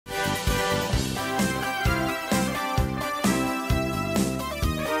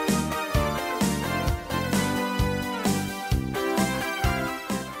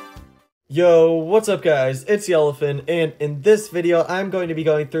Yo, what's up guys? It's Yellowfin, and in this video I'm going to be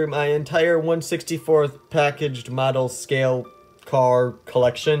going through my entire 1/64th packaged model car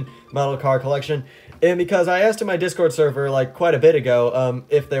collection, and because I asked in my Discord server like quite a bit ago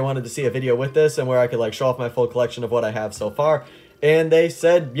if they wanted to see a video with this and where I could like show off my full collection of what I have so far, and they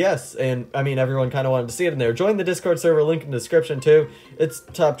said yes, and I mean everyone kind of wanted to see it in there. Join the Discord server, link in the description too. It's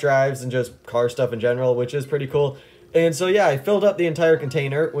top drives and just car stuff in general, which is pretty cool. And so yeah, I filled up the entire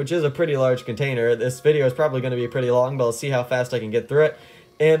container, which is a pretty large container. This video is probably going to be pretty long, but I'll see how fast I can get through it.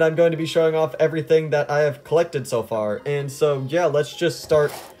 And I'm going to be showing off everything that I have collected so far. And so yeah, let's just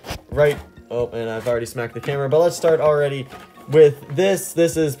start right... Oh, and I've already smacked the camera, but let's start already with this.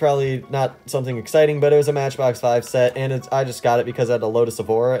 This is probably not something exciting, but it was a Matchbox 5 set, and I just got it because it had the Lotus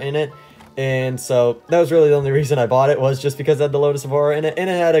Evora in it. And so that was really the only reason I bought it, was just because it had the Lotus Evora in it, and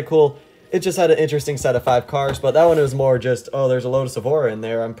it had a cool... It just had an interesting set of 5 cars, but that one was more just, oh, there's a Lotus Evora in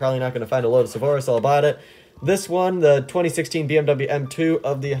there. I'm probably not going to find a Lotus Evora, so I bought it. This one, the 2016 BMW M2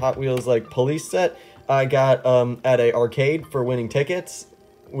 of the Hot Wheels, like, police set, I got at a arcade for winning tickets,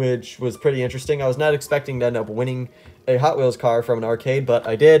 which was pretty interesting. I was not expecting to end up winning a Hot Wheels car from an arcade, but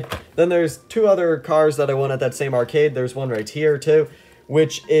I did. Then there's 2 other cars that I won at that same arcade. There's one right here, too,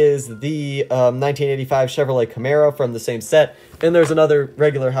 which is the 1985 Chevrolet Camaro from the same set. And there's another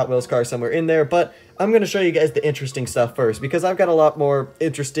regular Hot Wheels car somewhere in there, but I'm going to show you guys the interesting stuff first, because I've got a lot more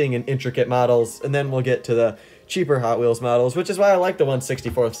interesting and intricate models, and then we'll get to the cheaper Hot Wheels models, which is why I like the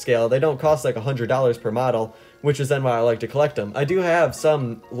 1/64th scale. They don't cost like $100 per model, which is then why I like to collect them. I do have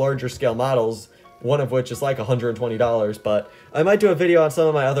some larger scale models, one of which is like $120, but I might do a video on some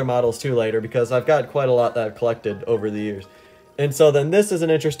of my other models too later, because I've got quite a lot that I've collected over the years. And so then this is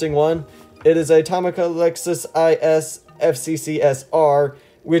an interesting one. It is a Tomica Lexus IS FCCSR,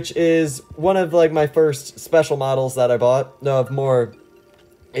 which is one of like my first special models that I bought, of more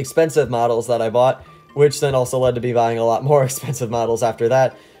expensive models that I bought, which then also led to me buying a lot more expensive models after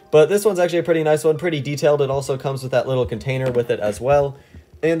that. But this one's actually a pretty nice one, pretty detailed. It also comes with that little container with it as well.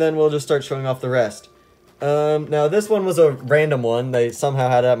 And then we'll just start showing off the rest. Now this one was a random one. They somehow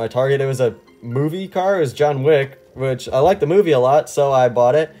had it at my Target. It was a movie car. It was John Wick, which I like the movie a lot, so I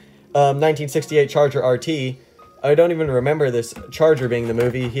bought it. 1968 Charger RT. I don't even remember this Charger being the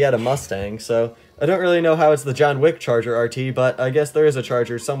movie. He had a Mustang, so I don't really know how it's the John Wick Charger RT, but I guess there is a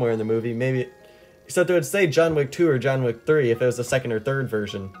Charger somewhere in the movie. Maybe, except it would say John Wick 2 or John Wick 3 if it was the second or third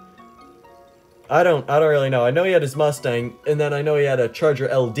version. I don't really know. I know he had his Mustang, and then I know he had a Charger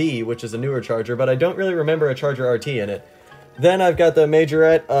LD, which is a newer Charger, but I don't really remember a Charger RT in it. Then I've got the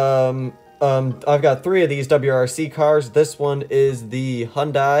Majorette. I've got 3 of these WRC cars. This one is the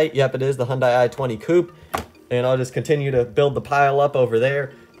Hyundai. Yep, it is the Hyundai i20 Coupe. And I'll just continue to build the pile up over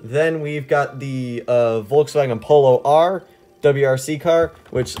there. Then we've got the Volkswagen Polo R WRC car,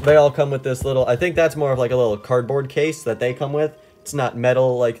 which they all come with this little, I think that's more of like a little cardboard case that they come with. It's not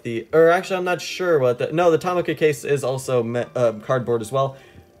metal like the, or actually I'm not sure what the, no, the Tomica case is also cardboard as well.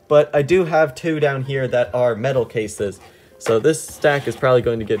 But I do have 2 down here that are metal cases. So this stack is probably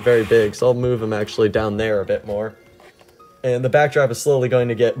going to get very big, so I'll move them actually down there a bit more. And the backdrop is slowly going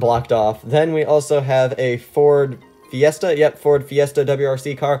to get blocked off. Then we also have a Ford Fiesta. Yep, Ford Fiesta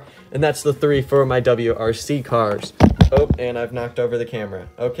WRC car. And that's the 3 for my WRC cars. Oh, and I've knocked over the camera.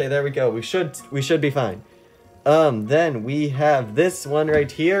 Okay, there we go. We should be fine. Then we have this one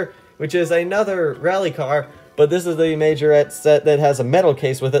right here, which is another rally car. But this is the Majorette set that has a metal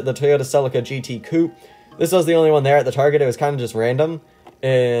case with it, the Toyota Celica GT Coupe. This was the only one there at the Target. It was kind of just random.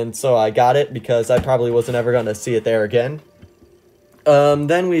 And so I got it because I probably wasn't ever going to see it there again.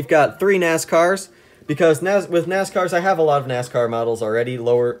 Then we've got 3 NASCARs, because with NASCARs, I have a lot of NASCAR models already,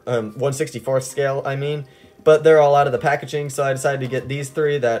 lower, 1/64th scale, I mean, but they're all out of the packaging, so I decided to get these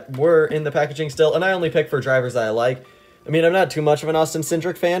 3 that were in the packaging still, and I only pick for drivers that I like. I mean, I'm not too much of an Austin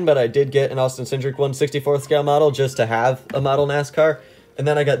Cindric fan, but I did get an Austin Cindric 1/64th scale model just to have a model NASCAR, and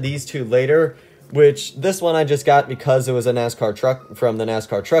then I got these 2 later, which this one I just got because it was a NASCAR truck from the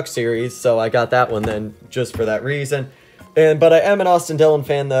NASCAR Truck Series, so I got that one then just for that reason. But I am an Austin Dillon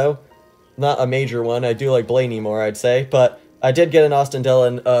fan, though. Not a major one. I do like Blaney more, I'd say. But I did get an Austin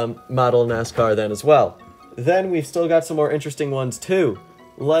Dillon model NASCAR then as well. Then we've still got some more interesting ones, too.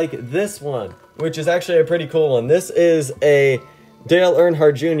 Like this one, which is actually a pretty cool one. This is a Dale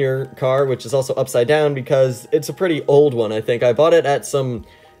Earnhardt Jr. car, which is also upside down because it's a pretty old one, I think. I bought it at some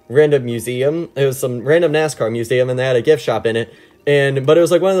random museum. It was some random NASCAR museum, and they had a gift shop in it. But it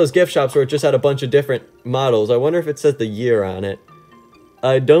was like one of those gift shops where it just had a bunch of different models. I wonder if it says the year on it.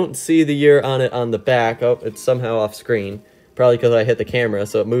 I don't see the year on it on the back. Oh, it's somehow off screen. Probably because I hit the camera,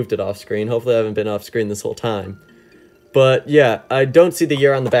 so it moved it off screen. Hopefully I haven't been off screen this whole time. But yeah, I don't see the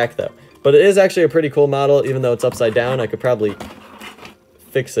year on the back though. But it is actually a pretty cool model, even though it's upside down. I could probably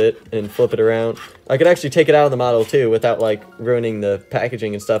fix it and flip it around. I could actually take it out of the model too without like ruining the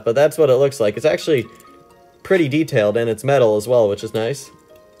packaging and stuff, but that's what it looks like. It's actually pretty detailed and it's metal as well, which is nice.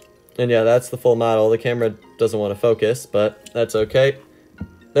 And yeah, that's the full model. The camera doesn't want to focus, but that's okay.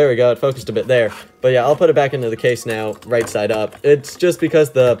 There we go, it focused a bit there. But yeah, I'll put it back into the case now, right side up. It's just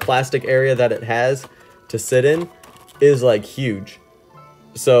because the plastic area that it has to sit in is like huge.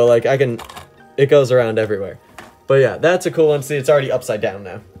 So like it goes around everywhere. But yeah, that's a cool one. See, it's already upside down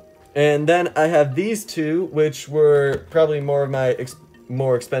now. And then I have these two, which were probably more of my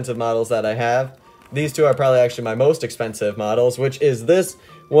more expensive models that I have. These two are probably actually my most expensive models, which is this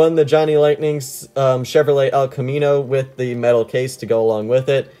one, the Johnny Lightning's Chevrolet El Camino with the metal case to go along with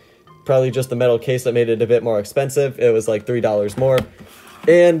it. Probably just the metal case that made it a bit more expensive. It was like $3 more.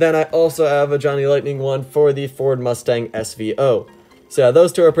 And then I also have a Johnny Lightning one for the Ford Mustang SVO. So yeah,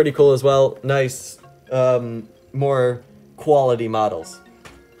 those two are pretty cool as well. Nice, more quality models.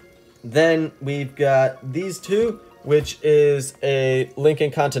 Then we've got these two, which is a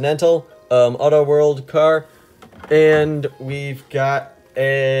Lincoln Continental Auto World car, and we've got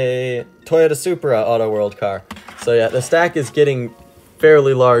a Toyota Supra Auto World car. So yeah, the stack is getting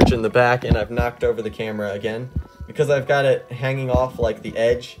fairly large in the back, and I've knocked over the camera again because I've got it hanging off like the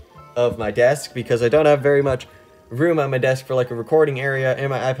edge of my desk because I don't have very much room on my desk for like a recording area, and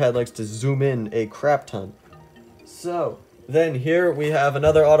my iPad likes to zoom in a crap ton. So then here we have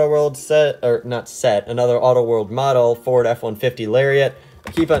another Auto World another Auto World model, Ford F-150 Lariat.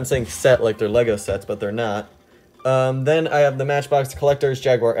 I keep on saying set like they're Lego sets, but they're not. Then I have the Matchbox Collectors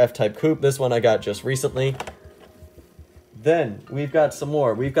Jaguar F-Type Coupe. This one I got just recently. Then we've got some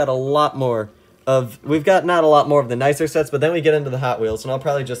more. We've got not a lot more of the nicer sets, but then we get into the Hot Wheels, and I'll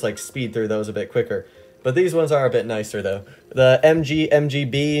probably just like speed through those a bit quicker. But these ones are a bit nicer though. The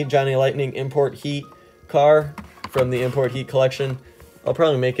MGB Johnny Lightning Import Heat car from the Import Heat collection. I'll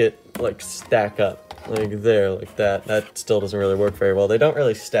probably make it like stack up like there, like that. That still doesn't really work very well. They don't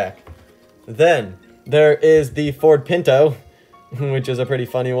really stack. Then there is the Ford Pinto, which is a pretty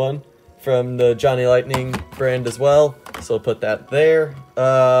funny one from the Johnny Lightning brand as well. So I'll put that there.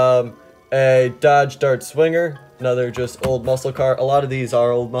 A Dodge Dart Swinger, another just old muscle car. A lot of these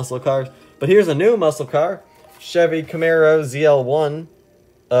are old muscle cars. But here's a new muscle car, Chevy Camaro ZL1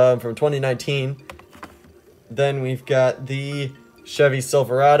 from 2019. Then we've got the Chevy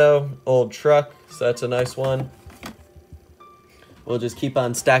Silverado, old truck, so that's a nice one. We'll just keep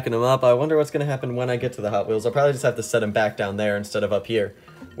on stacking them up. I wonder what's going to happen when I get to the Hot Wheels. I'll probably just have to set them back down there instead of up here.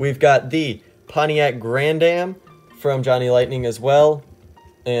 We've got the Pontiac Grand Am from Johnny Lightning as well.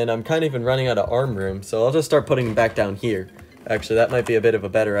 And I'm kind of even running out of arm room, so I'll just start putting them back down here. Actually, that might be a bit of a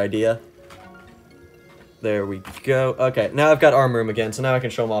better idea. There we go. Okay, now I've got arm room again, so now I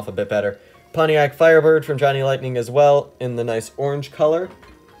can show them off a bit better. Pontiac Firebird from Johnny Lightning as well, in the nice orange color.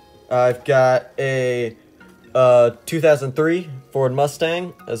 I've got a 2003 Ford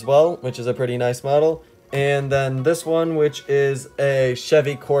Mustang as well, which is a pretty nice model. And then this one, which is a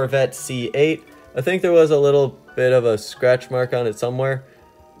Chevy Corvette C8. I think there was a little bit of a scratch mark on it somewhere.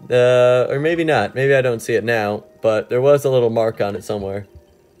 Or maybe not. Maybe I don't see it now, but there was a little mark on it somewhere.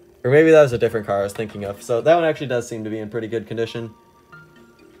 Or maybe that was a different car I was thinking of. So that one actually does seem to be in pretty good condition.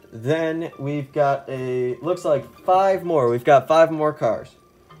 Then we've got looks like 5 more. We've got 5 more cars.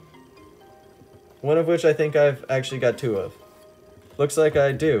 One of which I think I've actually got 2 of. Looks like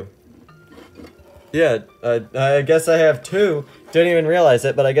I do. Yeah, I guess I have 2. Didn't even realize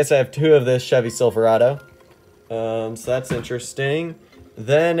it, but I guess I have 2 of this Chevy Silverado. So that's interesting.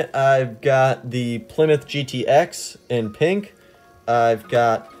 Then I've got the Plymouth GTX in pink. I've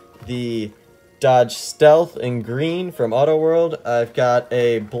got the Dodge Stealth in green from Auto World. I've got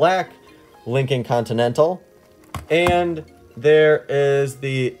a black Lincoln Continental. And there is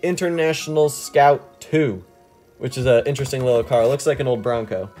the International Scout 2, which is an interesting little car. It looks like an old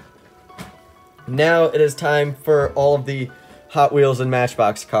Bronco. Now it is time for all of the Hot Wheels and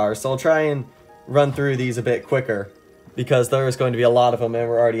Matchbox cars. So I'll try and run through these a bit quicker because there's going to be a lot of them and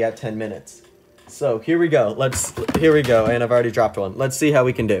we're already at 10 minutes. So here we go. Here we go. And I've already dropped one. Let's see how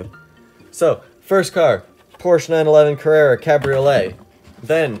we can do. So first car, Porsche 911 Carrera Cabriolet.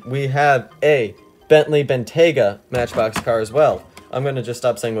 Then we have a Bentley Bentayga Matchbox car as well. I'm going to just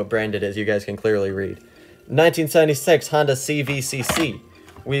stop saying what brand it is. You guys can clearly read. 1976 Honda CVCC.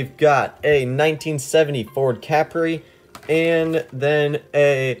 We've got a 1970 Ford Capri. And then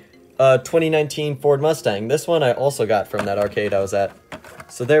a 2019 Ford Mustang. This one I also got from that arcade I was at.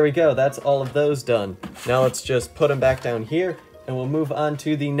 So there we go. That's all of those done. Now let's just put them back down here. And we'll move on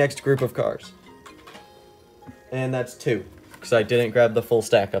to the next group of cars. And that's 2. because I didn't grab the full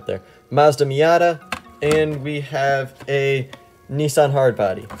stack up there. Mazda Miata, and we have a Nissan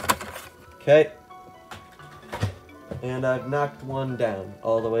Hardbody. Okay. And I've knocked one down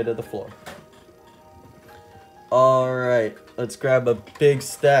all the way to the floor. Alright, let's grab a big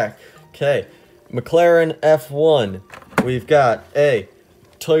stack. Okay, McLaren F1. We've got a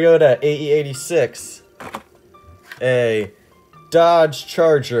Toyota AE86, a Dodge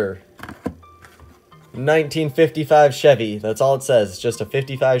Charger, 1955 Chevy. That's all it says. It's just a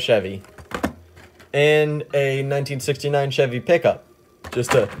 55 Chevy. And a 1969 Chevy pickup.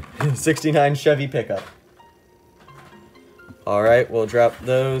 Just a 69 Chevy pickup. Alright, we'll drop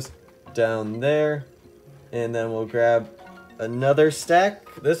those down there. And then we'll grab another stack.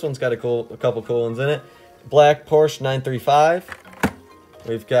 This one's got a couple cool ones in it. Black Porsche 935.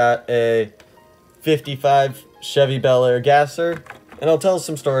 We've got a 55 Chevy Bel Air Gasser. And I'll tell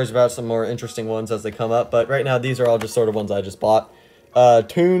some stories about some more interesting ones as they come up. But right now, these are all just sort of ones I just bought.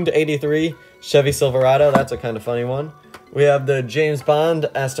 Tuned 83 Chevy Silverado. That's a kind of funny one. We have the James Bond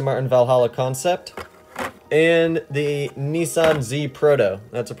Aston Martin Valhalla Concept. And the Nissan Z Proto.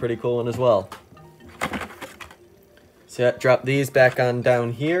 That's a pretty cool one as well. So yeah, drop these back on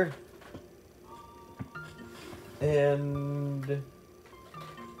down here. And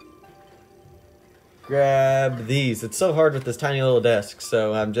grab these. It's so hard with this tiny little desk,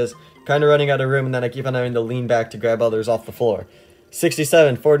 so I'm just kind of running out of room, and then I keep on having to lean back to grab others off the floor.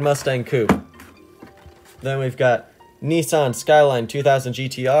 67 Ford Mustang Coupe. Then we've got Nissan Skyline 2000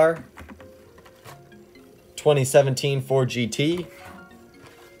 GTR. 2017 Ford GT.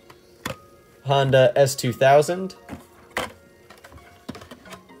 Honda S2000.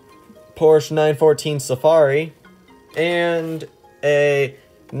 Porsche 914 Safari. And a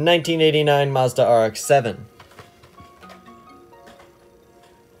 1989 Mazda RX-7.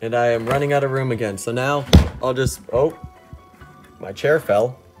 And I am running out of room again, so now I'll just... Oh, my chair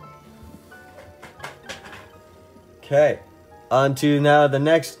fell. Okay, on to now the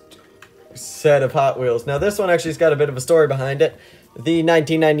next set of Hot Wheels. Now this one actually's got a bit of a story behind it. The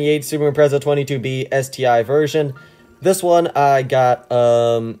 1998 Subaru Impreza 22B STI version. This one I got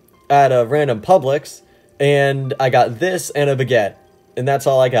at a random Publix, and I got this and a baguette. And that's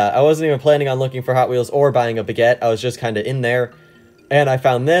all I got. I wasn't even planning on looking for Hot Wheels or buying a baguette. I was just kind of in there. And I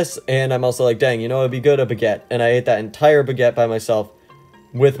found this, and I'm also like, dang, you know, it'd be good, a baguette. And I ate that entire baguette by myself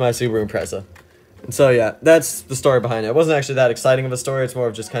with my Subaru Impreza. And so, yeah, that's the story behind it. It wasn't actually that exciting of a story. It's more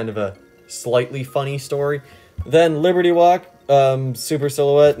of just kind of a slightly funny story. Then Liberty Walk, Super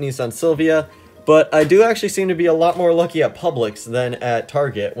Silhouette, Nissan Silvia. But I do actually seem to be a lot more lucky at Publix than at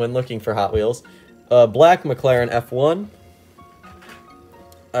Target when looking for Hot Wheels. Black McLaren F1.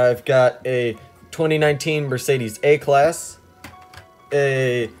 I've got a 2019 Mercedes A-Class,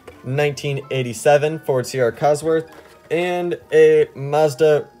 a 1987 Ford Sierra Cosworth, and a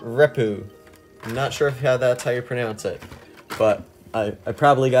Mazda Repu. I'm not sure if that's how you pronounce it, but I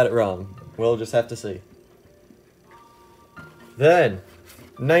probably got it wrong. We'll just have to see. Then,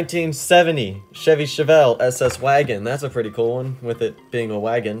 1970 Chevy Chevelle SS Wagon. That's a pretty cool one, with it being a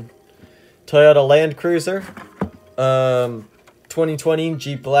wagon. Toyota Land Cruiser. 2020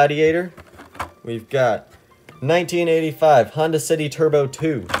 Jeep Gladiator. We've got 1985 Honda City Turbo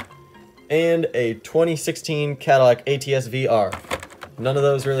 2. And a 2016 Cadillac ATS VR. None of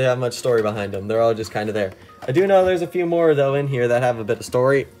those really have much story behind them. They're all just kind of there. I do know there's a few more, though, in here that have a bit of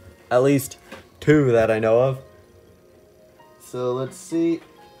story. At least 2 that I know of. So let's see.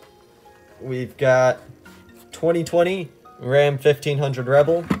 We've got 2020 Ram 1500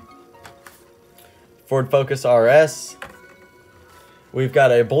 Rebel. Ford Focus RS. We've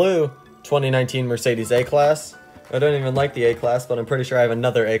got a blue 2019 Mercedes A-Class. I don't even like the A-Class, but I'm pretty sure I have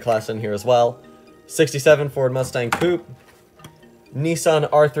another A-Class in here as well. 67 Ford Mustang Coupe. Nissan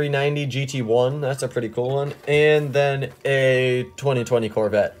R390 GT1. That's a pretty cool one. And then a 2020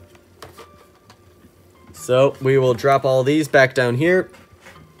 Corvette. So we will drop all these back down here.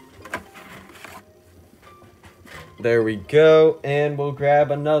 There we go. And we'll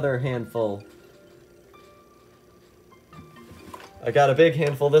grab another handful. I got a big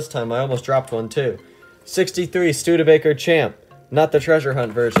handful this time. I almost dropped one too. 63 Studebaker Champ. Not the treasure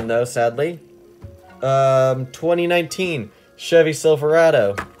hunt version though, sadly. 2019 Chevy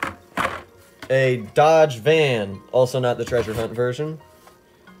Silverado. A Dodge Van. Also not the treasure hunt version.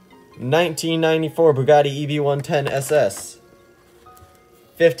 1994 Bugatti EV110 SS.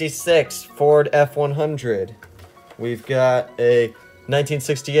 56 Ford F100. We've got a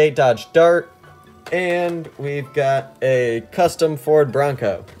 1968 Dodge Dart. And we've got a custom Ford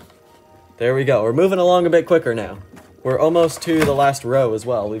Bronco. There we go. We're moving along a bit quicker now. We're almost to the last row as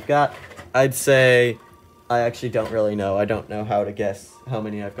well. We've got, I'd say, I actually don't really know. I don't know how to guess how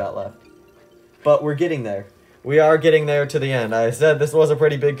many I've got left. But we're getting there. We are getting there to the end. I said this was a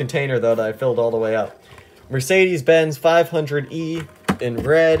pretty big container, though, that I filled all the way up. Mercedes-Benz 500E in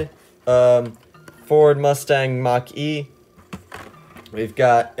red. Ford Mustang Mach-E. We've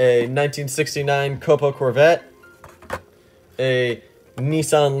got a 1969 Copo Corvette. A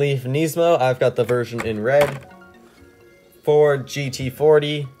Nissan Leaf Nismo. I've got the version in red. Ford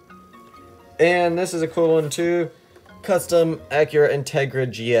GT40. And this is a cool one, too. Custom Acura Integra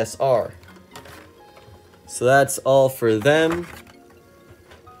GSR. So that's all for them.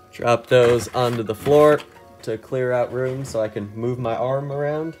 Drop those onto the floor to clear out room so I can move my arm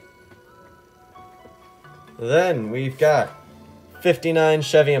around. Then we've got 59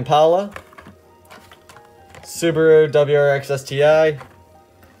 Chevy Impala, Subaru WRX STI,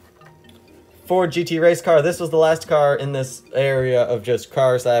 Ford GT race car. This was the last car in this area of just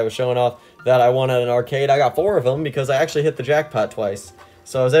cars that I was showing off that I won at an arcade. I got 4 of them because I actually hit the jackpot twice.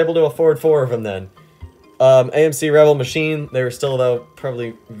 So I was able to afford 4 of them then. AMC Rebel Machine, they were still, though,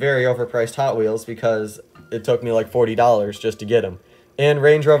 probably very overpriced Hot Wheels because it took me like $40 just to get them. And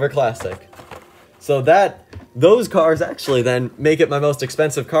Range Rover Classic. So those cars actually then make it my most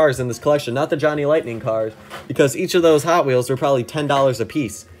expensive cars in this collection, not the Johnny Lightning cars, because each of those Hot Wheels were probably $10 a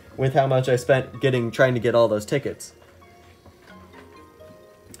piece with how much I spent trying to get all those tickets.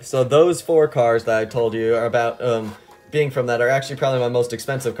 So those 4 cars that I told you are about being from that are actually probably my most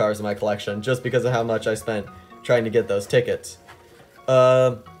expensive cars in my collection, just because of how much I spent trying to get those tickets.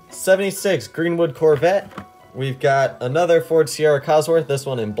 76 Greenwood Corvette. We've got another Ford Sierra Cosworth, this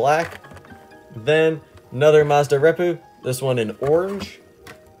one in black. Then another Mazda Repu, this one in orange.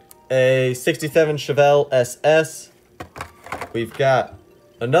 A 67 Chevelle SS. We've got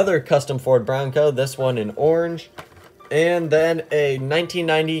another custom Ford Bronco, this one in orange. And then a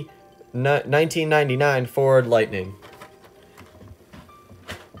 1999 Ford Lightning.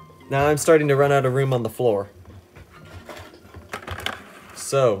 Now I'm starting to run out of room on the floor.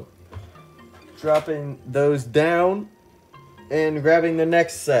 So, dropping those down and grabbing the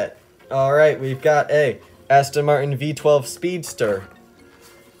next set. Alright, we've got a Aston Martin V12 Speedster.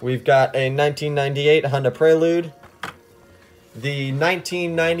 We've got a 1998 Honda Prelude. The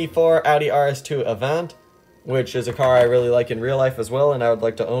 1994 Audi RS2 Avant, which is a car I really like in real life as well, and I would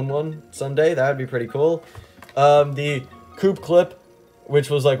like to own one someday. That would be pretty cool. The Coupe Clip, which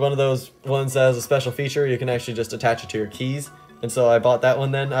was like one of those ones that has a special feature. You can actually just attach it to your keys. And so I bought that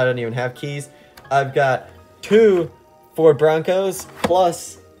one then. I don't even have keys. I've got 2 Ford Broncos,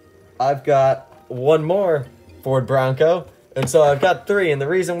 plus I've got 1 more Ford Bronco. And so I've got 3, and the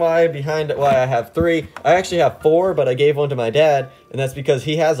reason why I have 3, I actually have 4, but I gave one to my dad, and that's because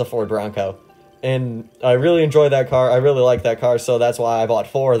he has a Ford Bronco. And I really enjoy that car, I really like that car, so that's why I bought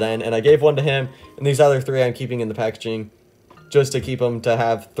 4 then, and I gave 1 to him, and these other 3 I'm keeping in the packaging, just to keep them to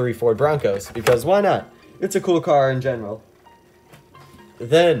have 3 Ford Broncos, because why not? It's a cool car in general.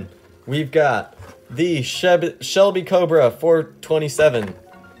 Then, we've got the Shelby Cobra 427.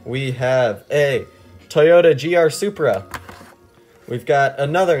 We have a Toyota GR Supra. We've got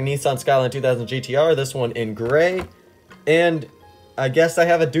another Nissan Skyline 2000 GTR, this one in gray. And I guess I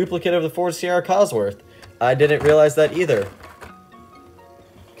have a duplicate of the Ford Sierra Cosworth. I didn't realize that either.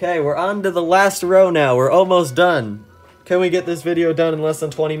 Okay, we're on to the last row now. We're almost done. Can we get this video done in less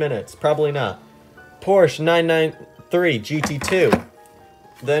than 20 minutes? Probably not. Porsche 993 GT2.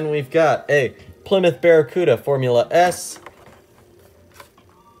 Then we've got a Plymouth Barracuda Formula S.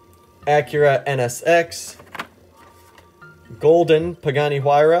 Acura NSX. Golden Pagani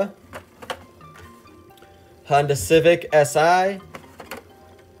Huayra. Honda Civic SI.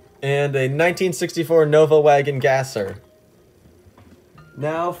 And a 1964 Nova Wagon Gasser.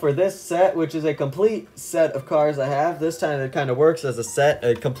 Now for this set, which is a complete set of cars I have, this time it kind of works as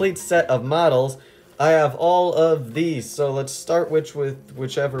a complete set of models. I have all of these, so let's start with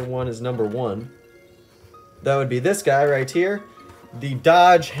whichever one is number 1. That would be this guy right here, the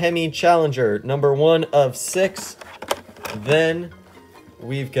Dodge Hemi Challenger, number 1 of 6. Then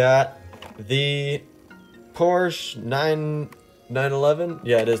we've got the Porsche 911.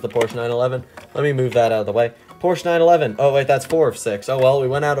 Yeah, it is the Porsche 911. Let me move that out of the way. Porsche 911. Oh, wait, that's 4 of 6. Oh, well, we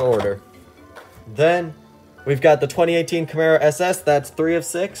went out of order. Then we've got the 2018 Camaro SS. That's 3 of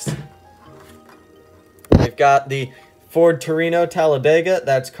 6. We've got the Ford Torino Talladega.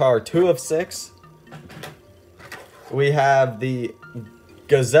 That's car 2 of 6. We have the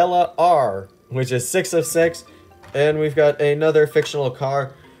Gazella R, which is 6 of 6. And we've got another fictional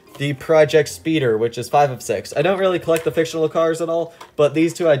car, the Project Speeder, which is 5 of 6. I don't really collect the fictional cars at all, but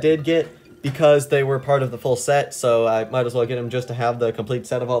these 2 I did get because they were part of the full set, so I might as well get them just to have the complete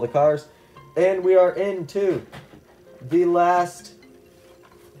set of all the cars. And we are into the last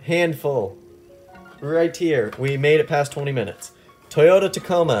handful right here. We made it past 20 minutes. Toyota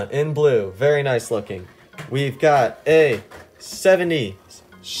Tacoma in blue. Very nice looking. We've got a 70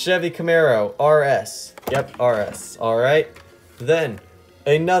 Chevy Camaro RS. Yep, RS. Alright. Then,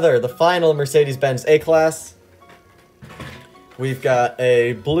 the final Mercedes-Benz A-Class. We've got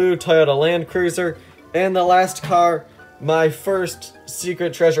a blue Toyota Land Cruiser. And the last car, my first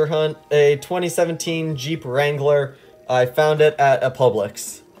secret treasure hunt, a 2017 Jeep Wrangler. I found it at a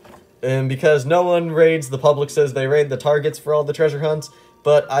Publix. And because no one raids the Publixes, they raid the Targets for all the treasure hunts.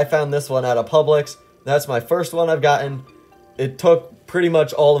 But I found this one at a Publix. That's my first one I've gotten. It took pretty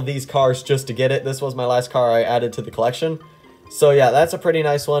much all of these cars just to get it. This was my last car I added to the collection. So yeah, that's a pretty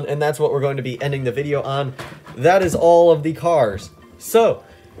nice one, and that's what we're going to be ending the video on. That is all of the cars. So,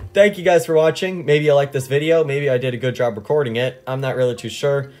 thank you guys for watching. Maybe you liked this video. Maybe I did a good job recording it. I'm not really too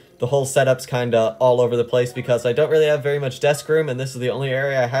sure. The whole setup's kind of all over the place because I don't really have very much desk room, and this is the only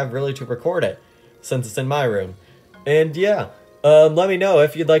area I have really to record it, since it's in my room. And yeah, let me know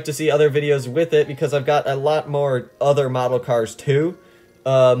if you'd like to see other videos with it, because I've got a lot more other model cars too.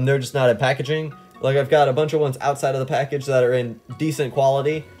 They're just not in packaging. Like, I've got a bunch of ones outside of the package that are in decent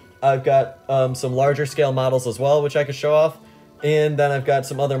quality. I've got some larger scale models as well, which I could show off. And then I've got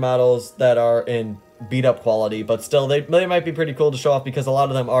some other models that are in beat up quality, but still they might be pretty cool to show off because a lot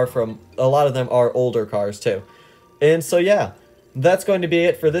of them are older cars too. And so yeah, that's going to be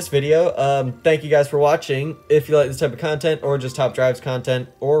it for this video. Thank you guys for watching. If you like this type of content, or just Top Drives content,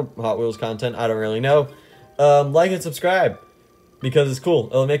 or Hot Wheels content, I don't really know, like and subscribe because it's cool.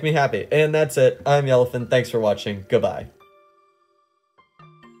 It'll make me happy. And that's it. I'm Yellowfin. Thanks for watching. Goodbye.